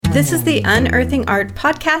This is the Unearthing Art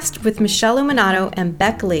podcast with Michelle Luminato and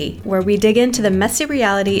Beck Lee, where we dig into the messy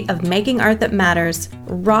reality of making art that matters,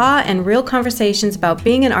 raw and real conversations about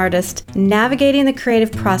being an artist, navigating the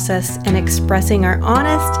creative process, and expressing our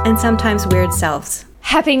honest and sometimes weird selves.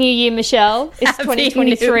 Happy New Year, Michelle. It's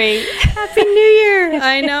 2023. Happy New Year.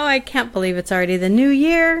 I know. I can't believe it's already the new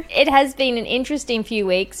year. It has been an interesting few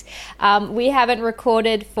weeks. We haven't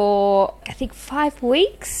recorded for, I think, 5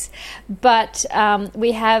 weeks, but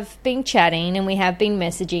we have been chatting and we have been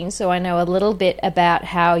messaging, so I know a little bit about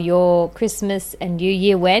how your Christmas and New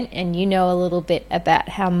Year went, and you know a little bit about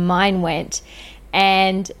how mine went.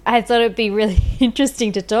 And I thought it would be really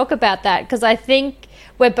interesting to talk about that, because I think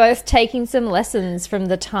we're both taking some lessons from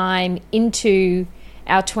the time into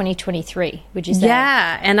our 2023, would you say?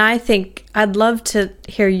 Yeah, and I think I'd love to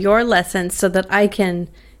hear your lessons so that I can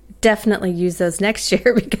definitely use those next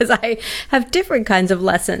year, because I have different kinds of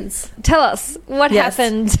lessons. Tell us what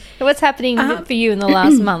happened. What's happening for you in the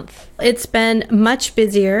last month? It's been much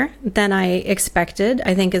busier than I expected,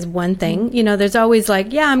 I think, is one thing. You know, there's always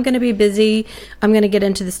like, yeah, I'm going to be busy. I'm going to get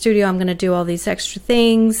into the studio. I'm going to do all these extra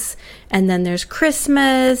things. And then there's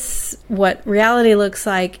Christmas. What reality looks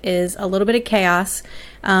like is a little bit of chaos,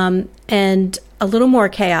 and a little more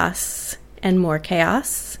chaos and more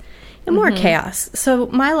chaos. And more chaos. So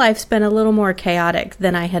my life's been a little more chaotic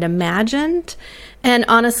than I had imagined. And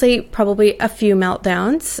honestly, probably a few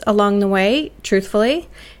meltdowns along the way, truthfully.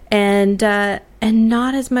 And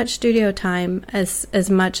not as much studio time as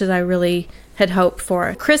much as I really had hoped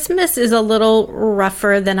for. Christmas is a little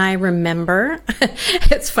rougher than I remember.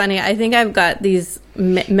 It's funny. I think I've got these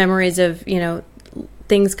memories of, you know,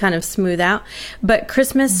 things kind of smooth out. But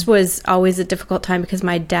Christmas was always a difficult time because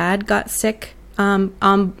my dad got sick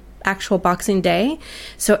on actual Boxing Day.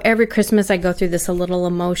 So every Christmas I go through this a little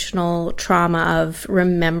emotional trauma of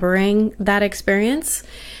remembering that experience.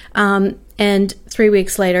 And 3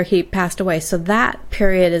 weeks later he passed away. So that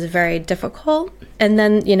period is very difficult. And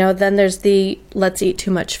then, you know, then there's the let's eat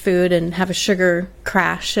too much food and have a sugar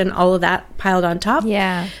crash and all of that piled on top.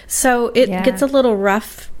 Yeah. So it gets a little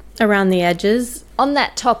rough around the edges. On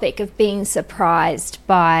that topic of being surprised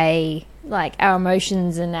by like our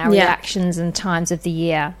emotions and our reactions and times of the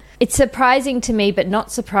year, it's surprising to me, but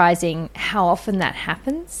not surprising how often that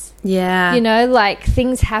happens. Yeah. You know, like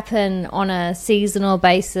things happen on a seasonal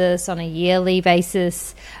basis, on a yearly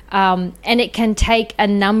basis, and it can take a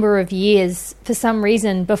number of years for some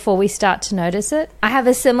reason before we start to notice it. I have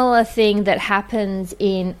a similar thing that happens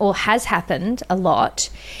or has happened a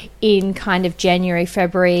lot in kind of January,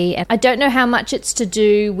 February. And I don't know how much it's to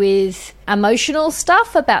do with emotional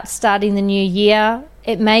stuff about starting the new year.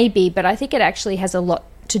 It may be, but I think it actually has a lot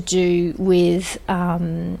to do with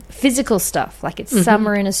physical stuff. Like it's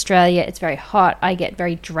summer in Australia, it's very hot, I get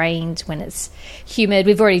very drained when it's humid.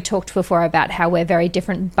 We've already talked before about how we're very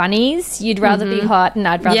different bunnies. You'd rather be hot and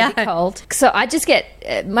I'd rather be cold. So I just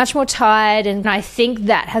get much more tired, and I think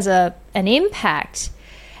that has an impact.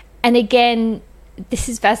 And again, this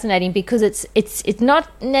is fascinating because it's not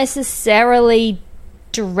necessarily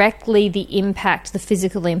directly the impact, the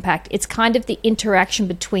physical impact. It's kind of the interaction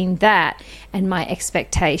between that and my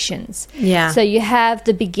expectations. Yeah. So you have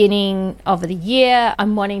the beginning of the year.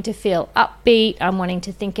 I'm wanting to feel upbeat. I'm wanting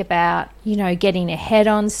to think about, you know, getting ahead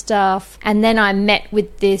on stuff. And then I'm met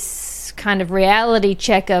with this kind of reality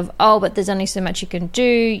check of, oh, but there's only so much you can do.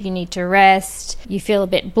 You need to rest. You feel a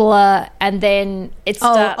bit blur. And then it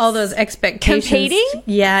starts all those expectations. Competing?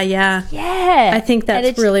 Yeah. Yeah. I think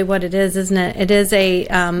that's really what it is, isn't it? It is a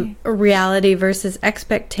reality versus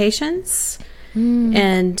expectations.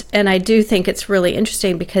 And I do think it's really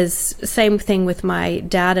interesting because same thing with my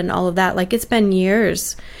dad and all of that. Like it's been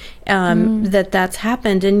years that's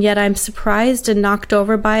happened, and yet I'm surprised and knocked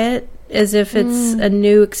over by it as if it's a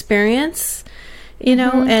new experience, you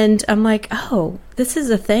know. And I'm like, oh, this is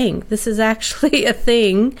a thing. This is actually a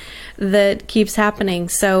thing that keeps happening.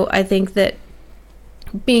 So I think that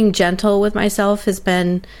being gentle with myself has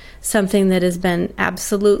been something that has been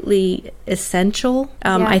absolutely essential.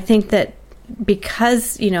 I think that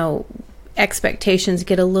because, you know, expectations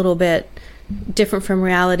get a little bit different from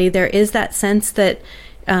reality, there is that sense that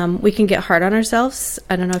we can get hard on ourselves.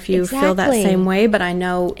 I don't know if you feel that same way, but I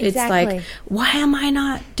know it's like, why am I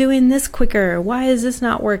not doing this quicker? Why is this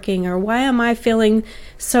not working? Or why am I feeling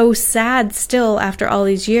so sad still after all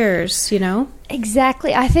these years, you know?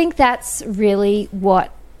 Exactly. I think that's really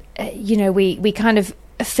what, you know, we kind of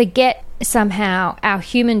forget somehow our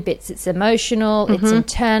human bits. It's emotional, it's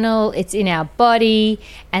internal, it's in our body,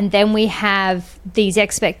 and then we have these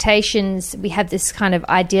expectations. We have this kind of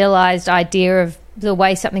idealized idea of the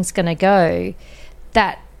way something's going to go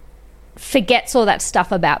that forgets all that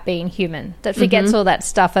stuff about being human, that forgets all that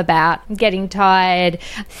stuff about getting tired,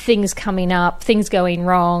 things coming up, things going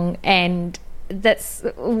wrong, and that's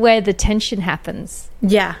where the tension happens.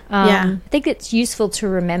 Yeah. I think it's useful to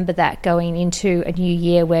remember that going into a new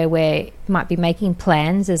year where we might be making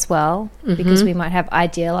plans as well, because we might have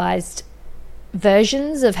idealized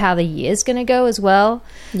versions of how the year's going to go as well,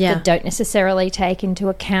 that don't necessarily take into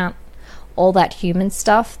account all that human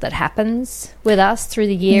stuff that happens with us through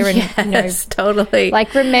the year. And yes, totally.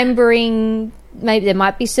 Like remembering maybe there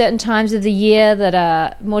might be certain times of the year that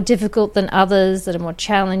are more difficult than others, that are more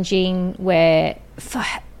challenging, where for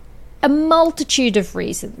a multitude of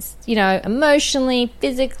reasons, emotionally,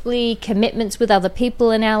 physically, commitments with other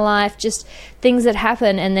people in our life, just things that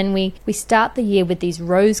happen. And then we start the year with these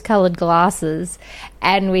rose-colored glasses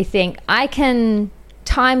and we think, I can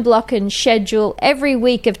time block and schedule every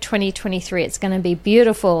week of 2023. It's going to be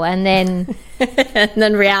beautiful. And then and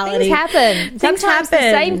then reality things happen. Sometimes the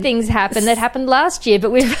same things happen that happened last year,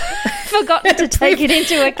 but we've forgotten to take it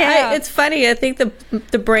into account. It's funny. I think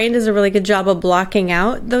the brain does a really good job of blocking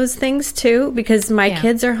out those things too, because my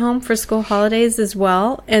kids are home for school holidays as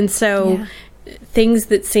well. And so things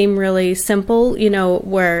that seem really simple,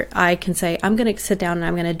 where I can say, I'm going to sit down and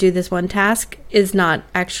I'm going to do this one task, is not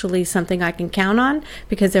actually something I can count on,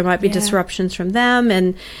 because there might be disruptions from them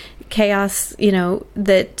and chaos,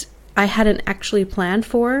 that I hadn't actually planned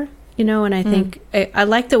for, and I think I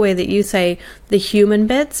like the way that you say the human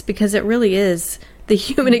bits, because it really is the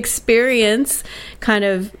human experience kind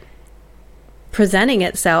of presenting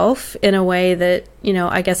itself in a way that,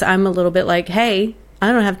 I guess I'm a little bit like, hey,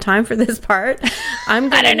 I don't have time for this part. I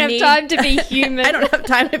don't have time to be human. I don't have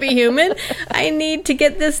time to be human. I need to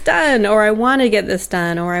get this done, or I want to get this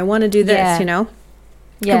done, or I want to do this,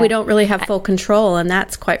 Yeah. And we don't really have full control, and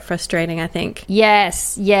that's quite frustrating, I think.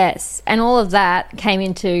 Yes. And all of that came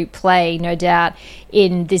into play, no doubt,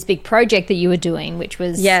 in this big project that you were doing, which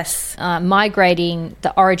was migrating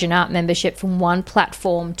the Origin Art membership from one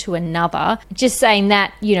platform to another. Just saying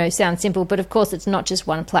that, sounds simple, but of course it's not just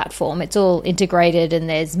one platform. It's all integrated, and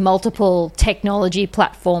there's multiple technology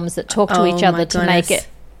platforms that talk to each other to make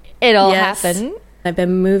it all happen. I've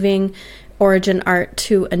been moving Origin Art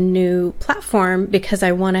to a new platform because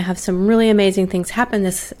I want to have some really amazing things happen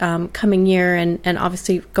this coming year and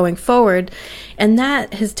obviously going forward. And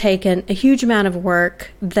that has taken a huge amount of work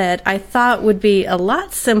that I thought would be a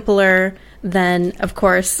lot simpler than, of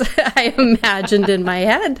course, I imagined in my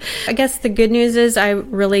head. I guess the good news is I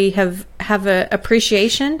really have an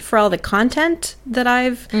appreciation for all the content that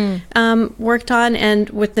I've worked on, and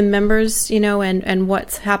with the members, and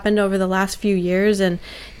what's happened over the last few years, and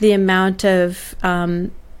the amount of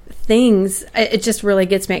things. It just really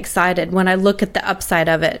gets me excited when I look at the upside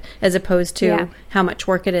of it, as opposed to how much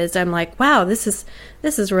work it is. I'm like, wow, this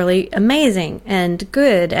is really amazing and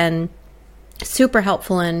good and super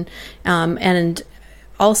helpful, and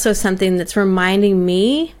also something that's reminding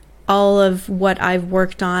me all of what I've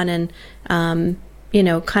worked on, and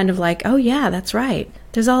kind of like, oh yeah, that's right,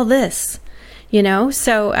 there's all this,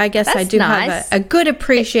 so I guess I do have a good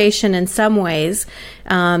appreciation in some ways.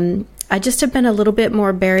 I just have been a little bit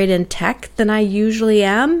more buried in tech than I usually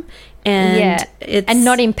am, and and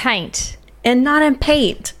not in paint. And not in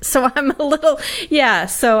paint. So I'm a little,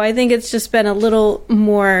 so I think it's just been a little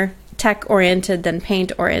more tech-oriented than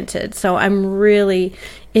paint-oriented. So I'm really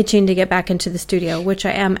itching to get back into the studio, which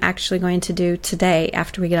I am actually going to do today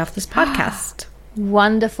after we get off this podcast.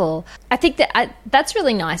 Wonderful. I think that that's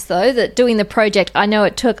really nice, though, that doing the project, I know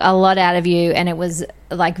it took a lot out of you, and it was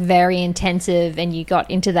like very intensive, and you got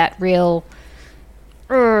into that real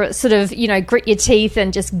sort of, grit your teeth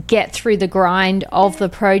and just get through the grind of the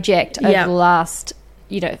project over the last,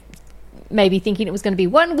 maybe thinking it was going to be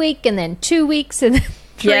 1 week and then 2 weeks and then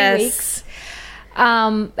 3 weeks.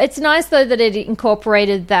 It's nice, though, that it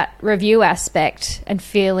incorporated that review aspect and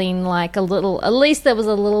feeling like at least there was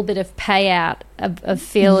a little bit of payout of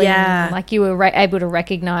feeling like you were able to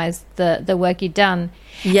recognize the work you'd done.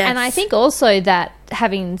 Yes. And I think also that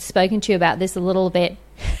having spoken to you about this a little bit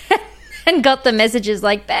and got the messages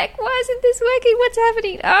like, Beck, why isn't this working? What's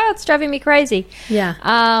happening? Oh, it's driving me crazy. Yeah.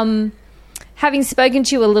 Having spoken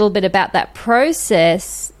to you a little bit about that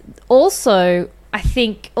process, also, I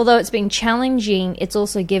think, although it's been challenging, it's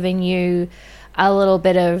also given you a little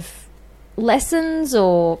bit of lessons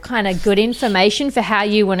or kind of good information for how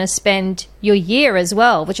you want to spend your year as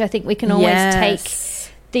well, which I think we can always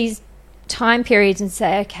take these time periods and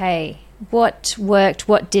say, okay, what worked,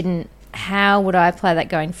 what didn't, how would I apply that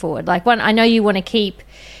going forward? Like, one, I know you want to keep,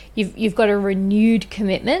 you've got a renewed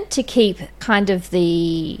commitment to keep kind of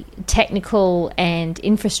the technical and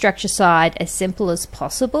infrastructure side as simple as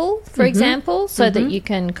possible, for example, so that you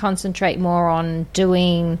can concentrate more on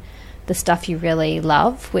doing the stuff you really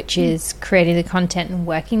love, which is creating the content and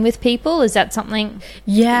working with people. Is that something that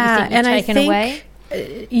you think you've taken away?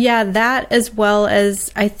 Yeah, that, as well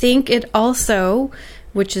as I think it also,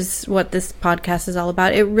 which is what this podcast is all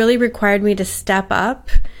about, it really required me to step up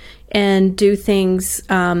and do things,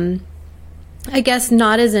 I guess,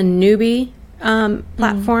 not as a newbie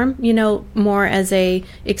platform, you know, more as a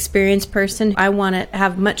experienced person. I want to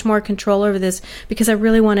have much more control over this because I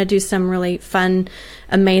really want to do some really fun,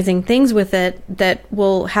 amazing things with it that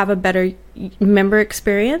will have a better member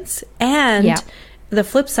experience, and the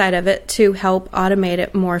flip side of it, to help automate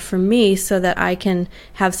it more for me so that I can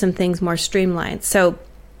have some things more streamlined. So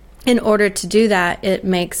in order to do that, it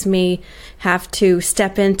makes me have to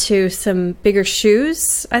step into some bigger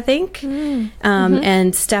shoes, I think,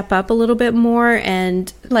 and step up a little bit more.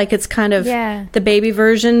 And like, it's kind of the baby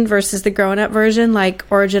version versus the grown-up version. Like,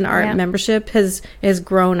 Origin Art membership has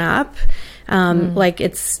grown up. Like,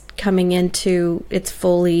 it's coming into its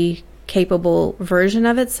fully capable version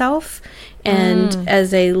of itself. And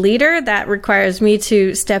as a leader, that requires me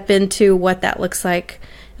to step into what that looks like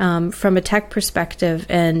from a tech perspective,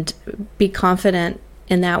 and be confident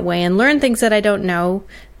in that way, and learn things that I don't know,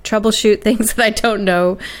 troubleshoot things that I don't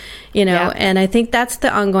know, you know. And I think that's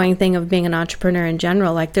the ongoing thing of being an entrepreneur in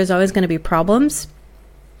general. Like, there's always going to be problems.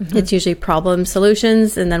 It's usually problem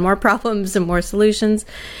solutions, and then more problems and more solutions.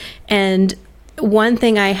 And one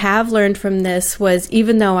thing I have learned from this was,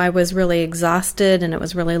 even though I was really exhausted and it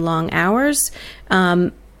was really long hours,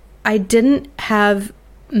 I didn't have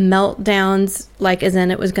meltdowns, like as in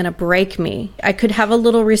it was going to break me. I could have a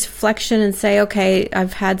little reflection and say, okay,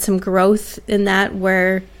 I've had some growth in that,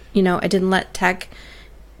 where, you know, I didn't let tech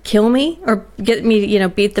kill me or get me, you know,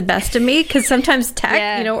 beat the best of me. Because sometimes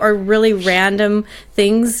tech, you know, are really random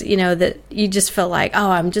things, you know, that you just feel like, oh,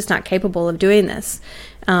 I'm just not capable of doing this.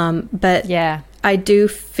 But I do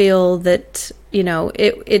feel that, you know,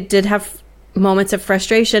 it did have moments of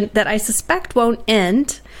frustration that I suspect won't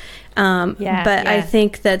end. But I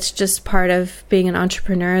think that's just part of being an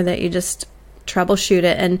entrepreneur, that you just troubleshoot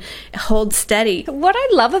it and hold steady. What I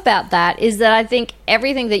love about that is that I think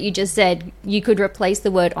everything that you just said, you could replace the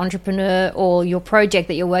word entrepreneur or your project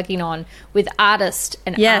that you're working on with artist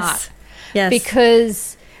and art. Yes.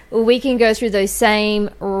 Because we can go through those same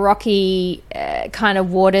rocky kind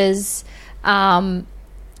of waters.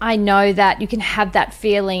 I know that you can have that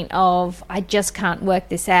feeling of, I just can't work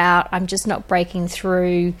this out. I'm just not breaking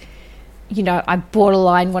through. You know, I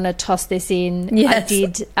borderline want to toss this in. Yes. I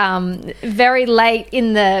did very late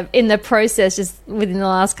in the process, just within the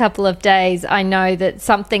last couple of days. I know that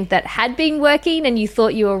something that had been working and you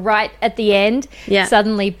thought you were right at the end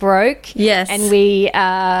suddenly broke. Yes. And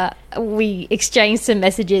we exchanged some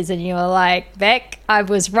messages, and you were like, Beck, I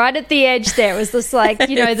was right at the edge there. It was just like,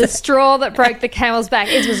 you know, the straw that broke the camel's back.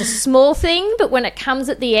 It was a small thing, but when it comes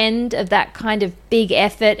at the end of that kind of big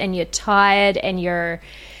effort, and you're tired, and you're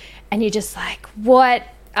just like, what?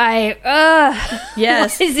 Yes.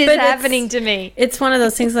 What is this happening to me? It's one of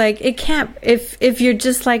those things, like, it can't, if you're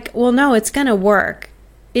just like, well, no, it's going to work.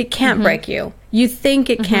 It can't break you. You think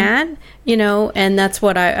it can, you know, and that's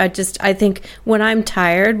what I think when I'm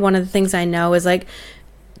tired, one of the things I know is, like,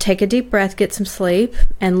 take a deep breath, get some sleep,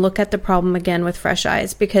 and look at the problem again with fresh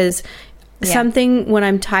eyes. Because something, when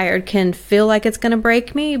I'm tired, can feel like it's going to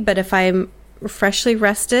break me, but if I'm freshly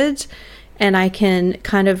rested and I can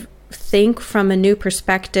kind of think from a new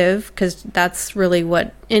perspective, because that's really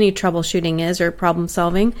what any troubleshooting is, or problem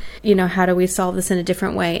solving, you know, how do we solve this in a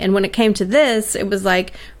different way? And when it came to this, it was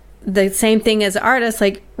like the same thing as artists,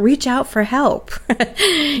 like, reach out for help.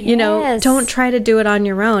 You know, don't try to do it on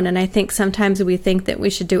your own. And I think sometimes we think that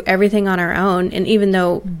we should do everything on our own. And even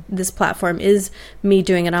though this platform is me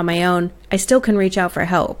doing it on my own, I still can reach out for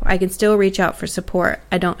help. I can still reach out for support.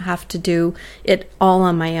 I don't have to do it all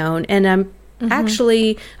on my own. And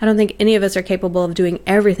actually, I don't think any of us are capable of doing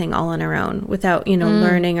everything all on our own without, you know,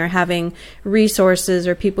 learning or having resources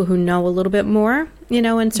or people who know a little bit more, you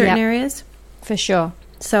know, in certain areas. For sure.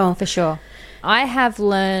 So, for sure. I have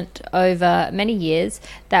learnt over many years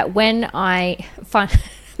that when I find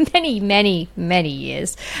many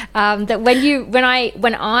years, that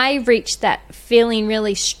when I reach that feeling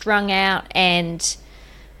really strung out and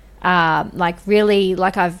like really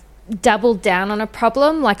like I've doubled down on a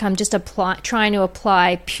problem, like I'm just trying to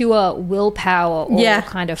apply pure willpower or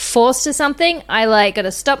kind of force to something, I like got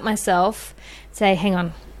to stop myself, say, hang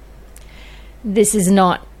on, this is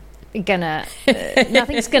not gonna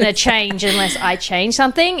nothing's gonna change unless I change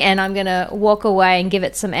something, and I'm gonna walk away and give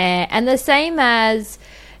it some air. And the same as,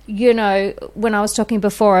 you know, when I was talking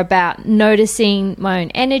before about noticing my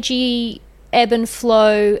own energy ebb and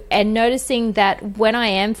flow, and noticing that when I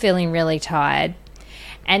am feeling really tired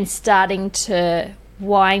and starting to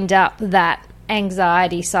wind up that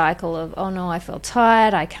anxiety cycle of, oh no, I feel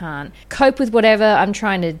tired, I can't cope with whatever I'm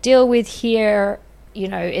trying to deal with here, you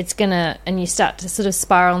know, it's gonna, and you start to sort of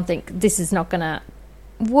spiral and think, this is not gonna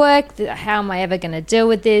work, how am I ever gonna deal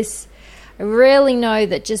with this? I really know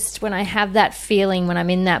that just when I have that feeling, when I'm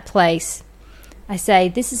in that place, I say,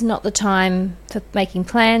 this is not the time for making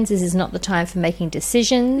plans, this is not the time for making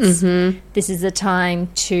decisions, this is the time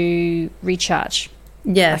to recharge.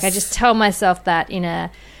 Yes. Like, I just tell myself that in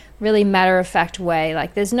a really matter-of-fact way.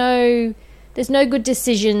 Like, there's no good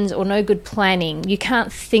decisions or no good planning. You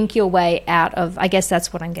can't think your way out of, I guess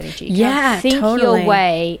that's what I'm getting to. You can't think your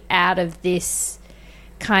way out of this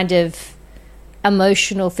kind of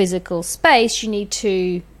emotional, physical space. You need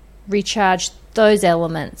to recharge those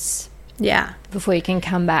elements before you can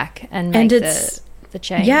come back and make the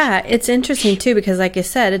change. Yeah, it's interesting too, because like I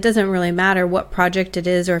said, it doesn't really matter what project it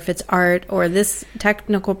is, or if it's art or this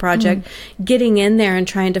technical project, getting in there and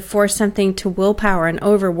trying to force something to willpower and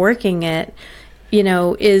overworking it, you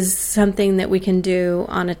know, is something that we can do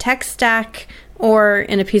on a tech stack or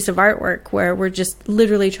in a piece of artwork where we're just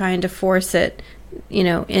literally trying to force it, you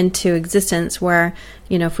know, into existence, where,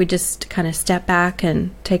 you know, if we just kind of step back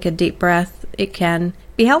and take a deep breath, it can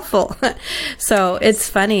be helpful. So it's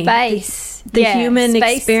funny. The human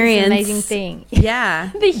experience. Is an amazing thing. Yeah.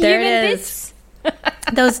 The human bits.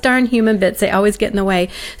 Those darn human bits, they always get in the way.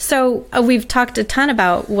 So we've talked a ton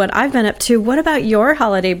about what I've been up to. What about your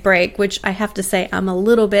holiday break, which I have to say I'm a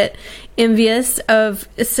little bit envious of,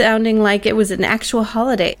 sounding like it was an actual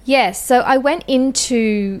holiday. Yes. So I went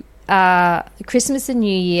into Christmas and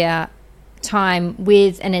New Year time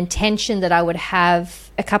with an intention that I would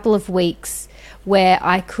have a couple of weeks where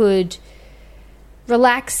I could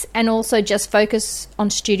relax and also just focus on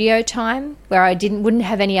studio time, where I wouldn't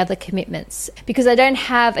have any other commitments, because I don't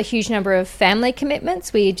have a huge number of family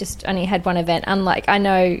commitments. We just only had one event, unlike, I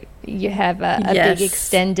know you have a big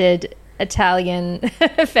extended Italian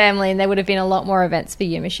family, and there would have been a lot more events for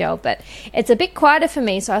you, Michelle, but it's a bit quieter for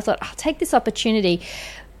me, so I thought I'll take this opportunity.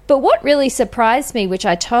 But what really surprised me, which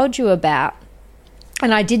I told you about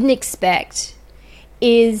and I didn't expect,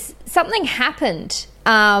 is something happened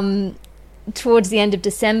towards the end of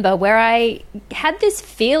December where I had this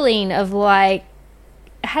feeling of it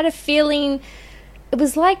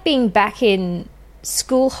was like being back in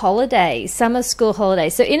school holidays, summer school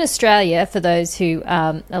holidays. So in Australia, for those who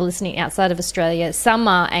are listening outside of Australia,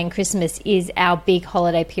 summer and Christmas is our big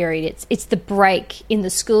holiday period. It's the break in the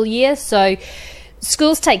school year. So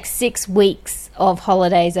schools take 6 weeks of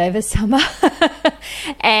holidays over summer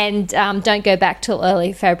and don't go back till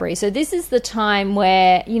early February. So this is the time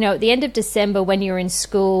where, you know, at the end of December when you're in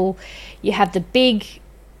school, you have the big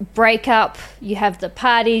breakup, you have the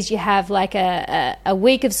parties, you have like a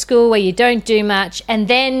week of school where you don't do much, and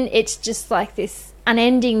then it's just like this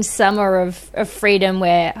unending summer of freedom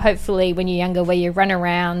where hopefully when you're younger, where you run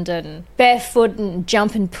around and barefoot and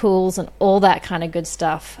jump in pools and all that kind of good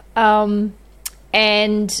stuff.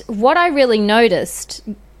 And what I really noticed,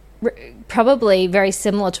 probably very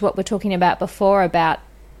similar to what we're talking about before, about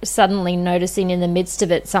suddenly noticing in the midst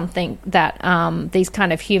of it something that these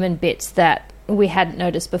kind of human bits that we hadn't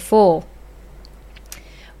noticed before,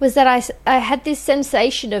 was that I had this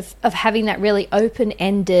sensation of having that really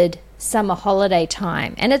open-ended summer holiday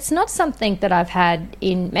time. And it's not something that I've had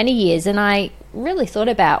in many years. And I really thought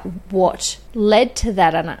about what led to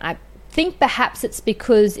that. And I think perhaps it's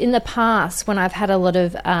because in the past, when I've had a lot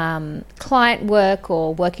of client work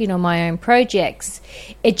or working on my own projects,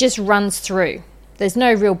 it just runs through. There's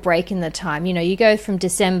no real break in the time. You know, you go from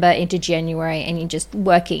December into January and you're just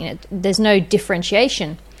working. There's no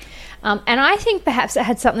differentiation. And I think perhaps it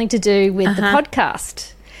had something to do with the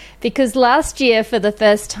podcast, because last year, for the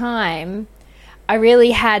first time, I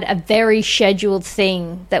really had a very scheduled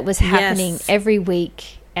thing that was happening every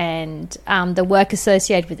week. And the work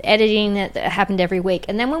associated with editing that happened every week.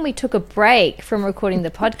 And then when we took a break from recording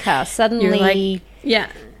the podcast, suddenly,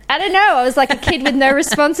 I don't know, I was like a kid with no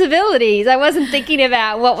responsibilities. I wasn't thinking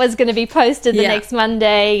about what was going to be posted the next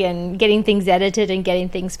Monday and getting things edited and getting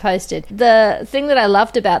things posted. The thing that I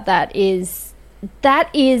loved about that is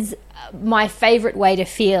my favorite way to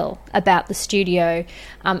feel about the studio,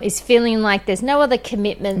 is feeling like there's no other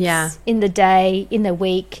commitments in the day, in the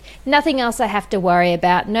week, nothing else I have to worry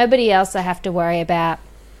about, nobody else I have to worry about,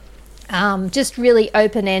 just really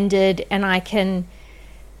open-ended, and I can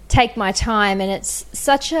take my time, and it's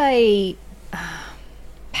such a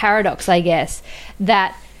paradox, I guess,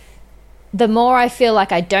 that the more I feel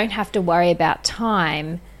like I don't have to worry about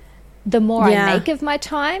time, the more I make of my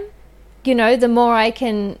time. You know, the more I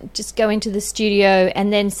can just go into the studio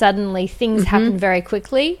and then suddenly things happen very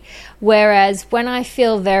quickly. Whereas when I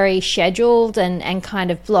feel very scheduled and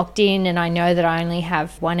kind of blocked in, and I know that I only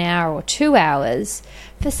have 1 hour or 2 hours,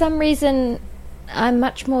 for some reason I'm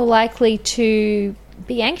much more likely to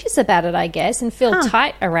be anxious about it, I guess, and feel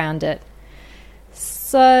tight around it.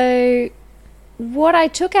 So what I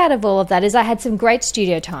took out of all of that is I had some great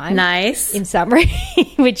studio time. Nice. In summary,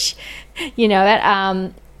 which, you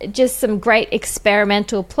know, just some great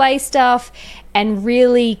experimental play stuff and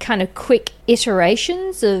really kind of quick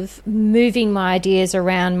iterations of moving my ideas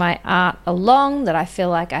around my art along, that I feel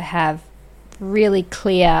like I have really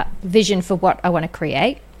clear vision for what I want to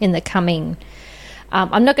create in the coming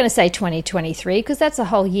I'm not going to say 2023 because that's a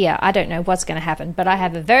whole year. I don't know what's going to happen, but I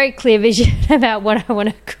have a very clear vision about what I want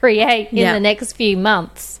to create in the next few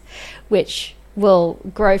months, which will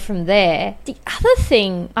grow from there. The other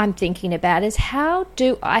thing I'm thinking about is, how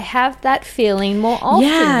do I have that feeling more often,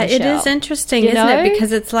 Yeah, Michelle? it is interesting, isn't it?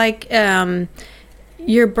 Because it's like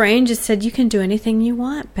your brain just said, you can do anything you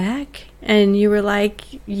want back. And you were like,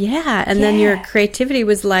 yeah. And then your creativity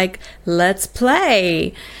was like, let's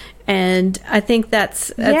play. And I think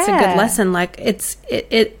that's a good lesson. Like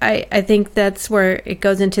I think that's where it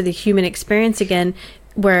goes into the human experience again,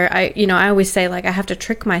 where I always say, like, I have to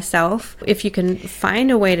trick myself. If you can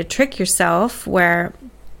find a way to trick yourself where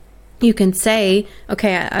you can say,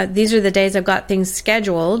 okay, these are the days I've got things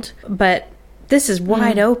scheduled, but this is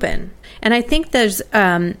wide open. And I think there's,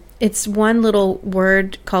 it's one little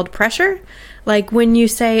word called pressure. Like when you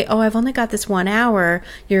say, oh, I've only got this 1 hour,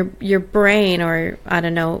 your brain, or I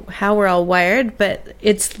don't know how we're all wired, but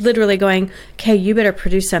it's literally going, okay, you better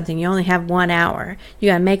produce something. You only have 1 hour.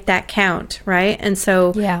 You got to make that count, right? And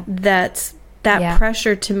so that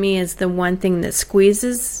pressure to me is the one thing that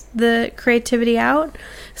squeezes the creativity out.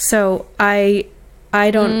 So I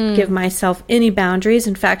don't give myself any boundaries.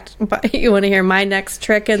 In fact, you want to hear my next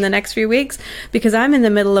trick in the next few weeks? Because I'm in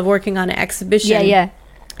the middle of working on an exhibition. Yeah.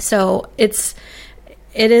 So it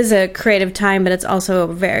is a creative time, but it's also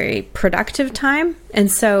a very productive time.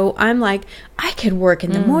 And so I'm like, I could work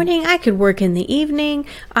in the morning. I could work in the evening.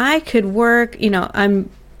 I could work, I'm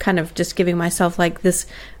kind of just giving myself like this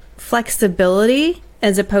flexibility,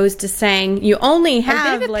 as opposed to saying you only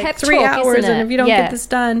have like 3 hours, and if you don't get this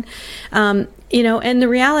done, and the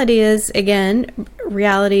reality is, again,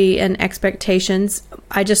 reality and expectations.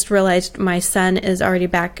 I just realized my son is already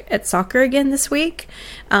back at soccer again this week.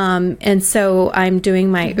 And so I'm doing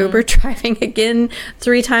my Uber driving again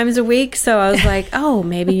 3 times a week. So I was like, oh,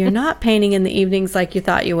 maybe you're not painting in the evenings like you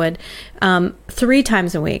thought you would, 3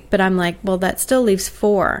 times a week. But I'm like, well, that still leaves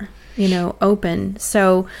 4, open.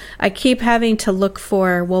 So I keep having to look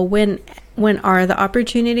for, well, when are the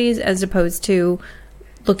opportunities, as opposed to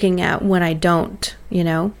looking at when I don't,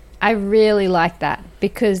 I really like that,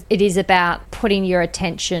 because it is about putting your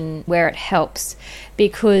attention where it helps,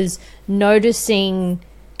 because noticing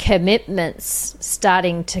commitments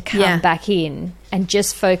starting to come back in and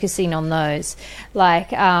just focusing on those.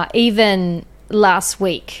 Like even last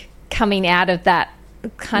week, coming out of that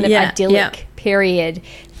kind of idyllic period,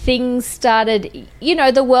 things started,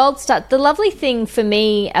 the lovely thing for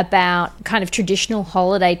me about kind of traditional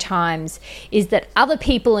holiday times is that other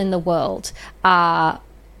people in the world are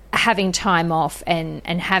having time off and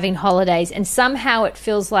having holidays, and somehow it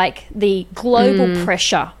feels like the global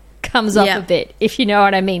pressure comes up a bit, if you know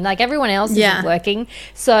what I mean. Like everyone else isn't working,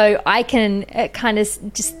 so I can kind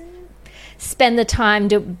of just spend the time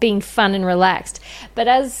being fun and relaxed. But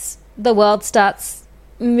as the world starts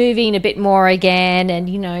moving a bit more again,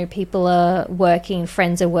 and people are working,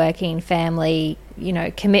 friends are working, family,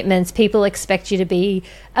 commitments, people expect you to be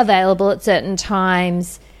available at certain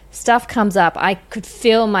times, stuff comes up, I could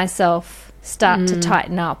feel myself start to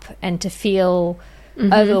tighten up and to feel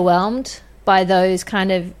overwhelmed by those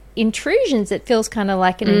kind of intrusions. It feels kind of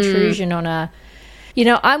like an intrusion on a,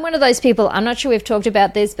 I'm one of those people, I'm not sure we've talked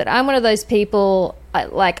about this, but I'm one of those people,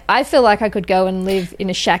 I feel like I could go and live in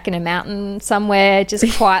a shack in a mountain somewhere,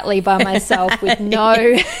 just quietly by myself with no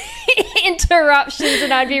interruptions,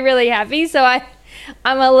 and I'd be really happy. So I'm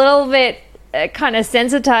a little bit kind of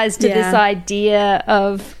sensitized to this idea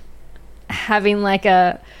of having like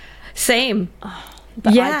a... Same.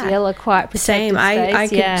 Ideal or quiet protected Same. space. I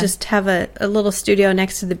could just have a little studio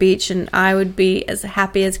next to the beach, and I would be as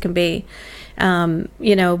happy as can be.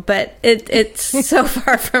 but it's so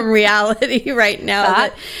far from reality right now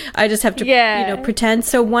that I just have to, pretend.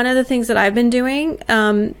 So one of the things that I've been doing,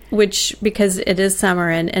 which because it is summer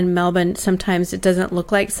and in Melbourne, sometimes it doesn't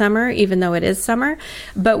look like summer, even though it is summer.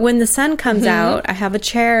 But when the sun comes out, I have a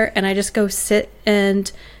chair and I just go sit in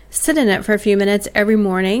it for a few minutes every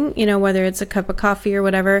morning, whether it's a cup of coffee or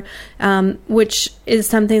whatever, which is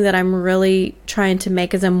something that I'm really trying to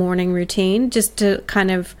make as a morning routine, just to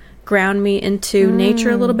kind of ground me into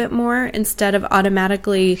nature a little bit more instead of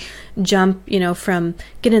automatically jump, from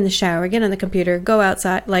get in the shower, get on the computer, go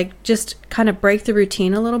outside, like just kind of break the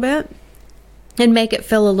routine a little bit and make it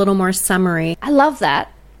feel a little more summery. I love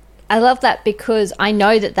that. Because I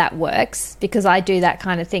know that works, because I do that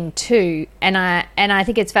kind of thing too. And I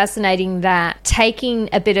think it's fascinating that taking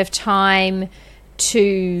a bit of time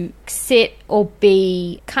to sit or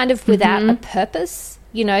be kind of without a purpose,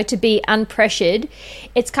 to be unpressured,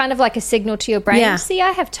 it's kind of like a signal to your brain. Yeah. See,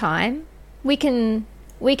 I have time. We can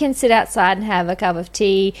sit outside and have a cup of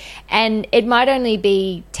tea, and it might only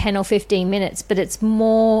be 10 or 15 minutes, but it's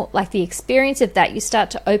more like the experience of that. You start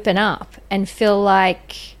to open up and feel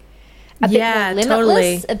like a bit more limitless,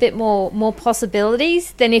 totally. a bit more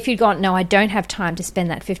possibilities than if you'd gone, no, I don't have time to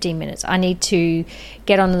spend that 15 minutes. I need to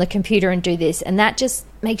get on the computer and do this. And that just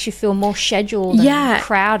makes you feel more scheduled and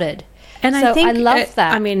crowded. And so I think I love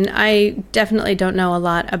that. I mean, I definitely don't know a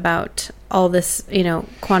lot about all this,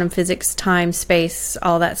 quantum physics, time, space,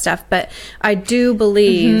 all that stuff. But I do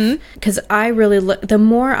believe, because I really look, the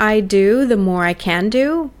more I do, the more I can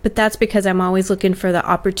do. But that's because I'm always looking for the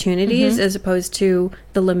opportunities as opposed to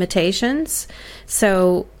the limitations.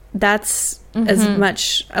 So that's as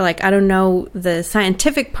much, like, I don't know the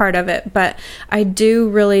scientific part of it, but I do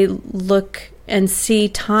really look and see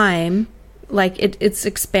time like it's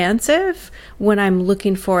expansive when I'm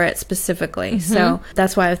looking for it specifically. So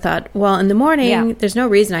that's why I thought, well, in the morning, there's no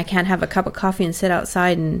reason I can't have a cup of coffee and sit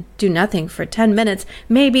outside and do nothing for 10 minutes.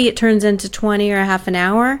 Maybe it turns into 20 or a half an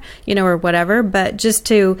hour, or whatever, but just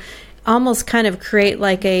to almost kind of create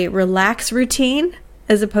like a relax routine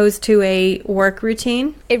as opposed to a work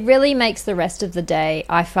routine. It really makes the rest of the day,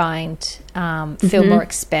 I find, feel more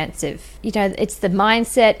expansive. It's the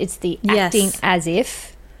mindset, it's the acting as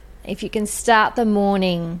if. If you can start the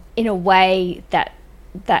morning in a way that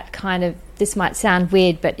kind of, this might sound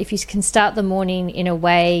weird, but if you can start the morning in a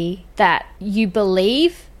way that you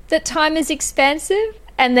believe that time is expansive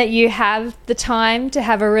and that you have the time to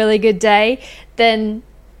have a really good day, then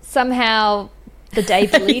somehow the day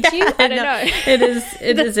believes you. I don't know.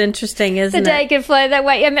 It is interesting, isn't it? The day can flow that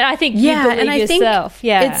way. I mean, I think you believe yourself.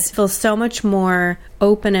 It feels so much more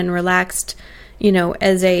open and relaxed,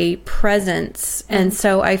 as a presence. And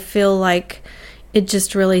so I feel like it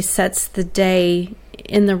just really sets the day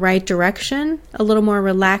in the right direction, a little more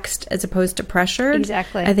relaxed as opposed to pressured.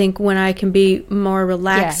 Exactly. I think when I can be more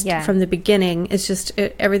relaxed from the beginning, it's just,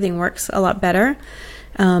 everything works a lot better.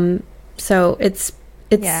 So it's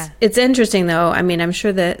interesting though. I mean, I'm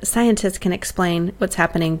sure the scientists can explain what's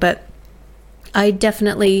happening, but I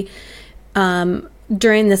definitely,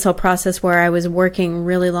 during this whole process where I was working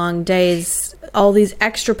really long days, all these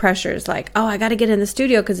extra pressures, like, oh, I got to get in the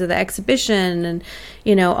studio because of the exhibition and,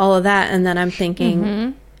 all of that. And then I'm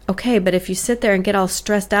thinking, okay, but if you sit there and get all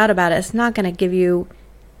stressed out about it, it's not going to give you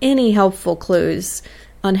any helpful clues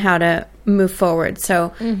on how to move forward.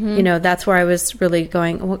 So, that's where I was really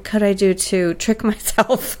going, what could I do to trick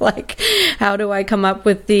myself? Like, how do I come up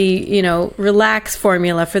with the, relax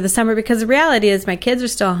formula for the summer? Because the reality is my kids are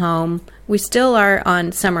still home. We still are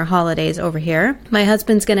on summer holidays over here. My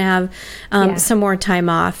husband's going to have some more time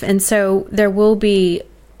off. And so there will be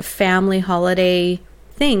family holiday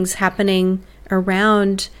things happening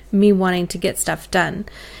around me wanting to get stuff done.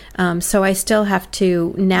 So I still have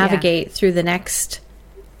to navigate through the next,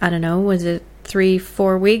 I don't know, was it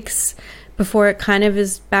 3-4 weeks before it kind of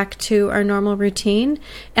is back to our normal routine?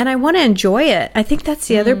 And I want to enjoy it. I think that's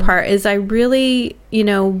the other part, is I really,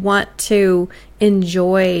 want to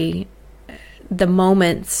enjoy the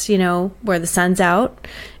moments, where the sun's out.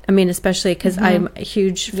 I mean, especially because I'm a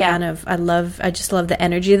huge fan of, I just love the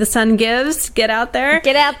energy the sun gives. Get out there.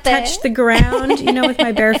 Touch the ground, with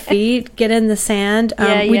my bare feet. Get in the sand.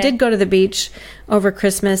 We did go to the beach over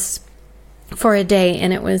Christmas for a day,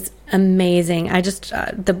 and it was amazing. I just,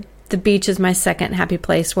 the beach is my second happy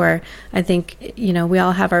place, where I think, we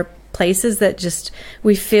all have our places that just,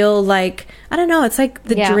 we feel like, I don't know, it's like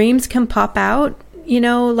the dreams can pop out,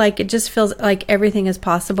 like it just feels like everything is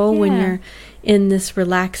possible when you're in this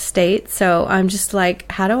relaxed state. So I'm just like,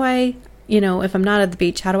 how do I, if I'm not at the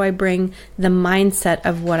beach, how do I bring the mindset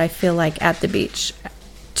of what I feel like at the beach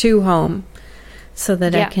to home? so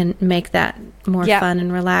that I can make that more fun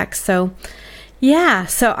and relaxed. So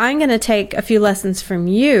so I'm going to take a few lessons from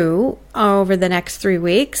you over the next 3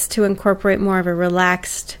 weeks to incorporate more of a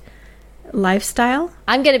relaxed lifestyle.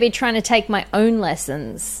 I'm going to be trying to take my own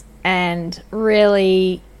lessons and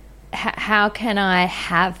really how can I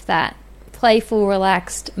have that playful,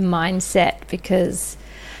 relaxed mindset, because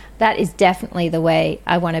that is definitely the way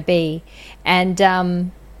I want to be. And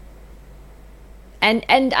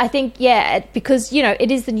I think, because, you know, it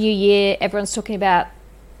is the new year. Everyone's talking about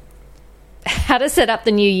how to set up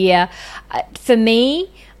the new year. For me,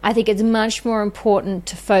 I think it's much more important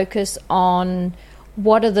to focus on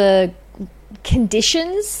what are the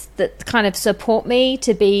conditions that kind of support me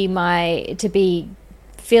to be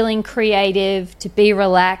feeling creative, to be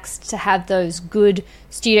relaxed, to have those good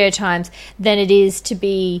studio times, than it is to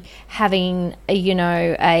be having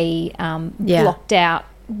a blocked out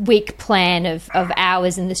week plan of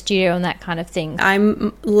hours in the studio and that kind of thing.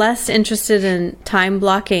 I'm less interested in time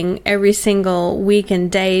blocking every single week and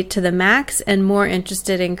day to the max, and more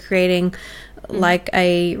interested in creating like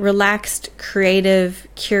a relaxed, creative,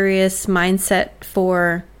 curious mindset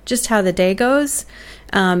for just how the day goes.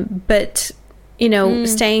 But, you know,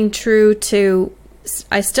 staying true to,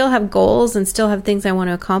 I still have goals and still have things I want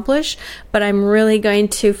to accomplish, but I'm really going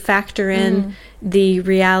to factor in the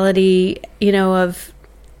reality, you know, of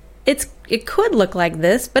it could look like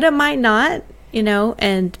this, but it might not, you know,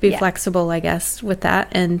 and be flexible, I guess, with that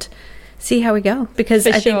and see how we go. Because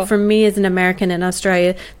I think for me as an American in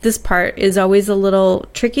Australia, this part is always a little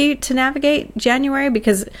tricky to navigate January,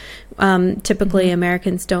 because typically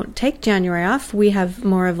Americans don't take January off. We have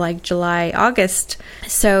more of like July, August.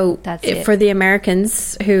 So for the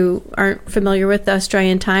Americans who aren't familiar with the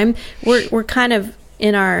Australian time, we're kind of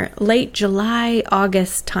in our late July,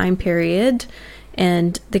 August time period.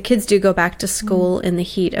 And the kids do go back to school in the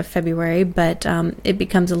heat of February, but it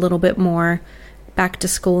becomes a little bit more back to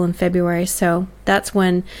school in February. So that's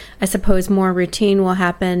when I suppose more routine will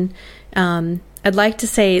happen. I'd like to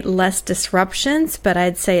say less disruptions, but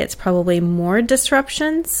I'd say it's probably more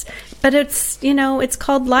disruptions. But it's, you know, it's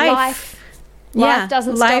called life. Life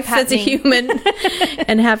doesn't stop happening. As a human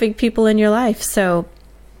and having people in your life. So,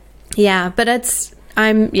 but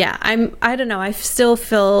I don't know. I still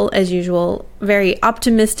feel, as usual, very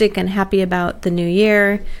optimistic and happy about the new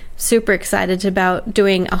year. Super excited about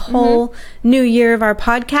doing a whole new year of our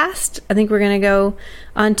podcast. I think we're going to go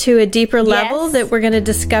onto a deeper level that we're going to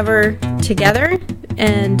discover together,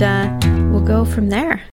 and we'll go from there.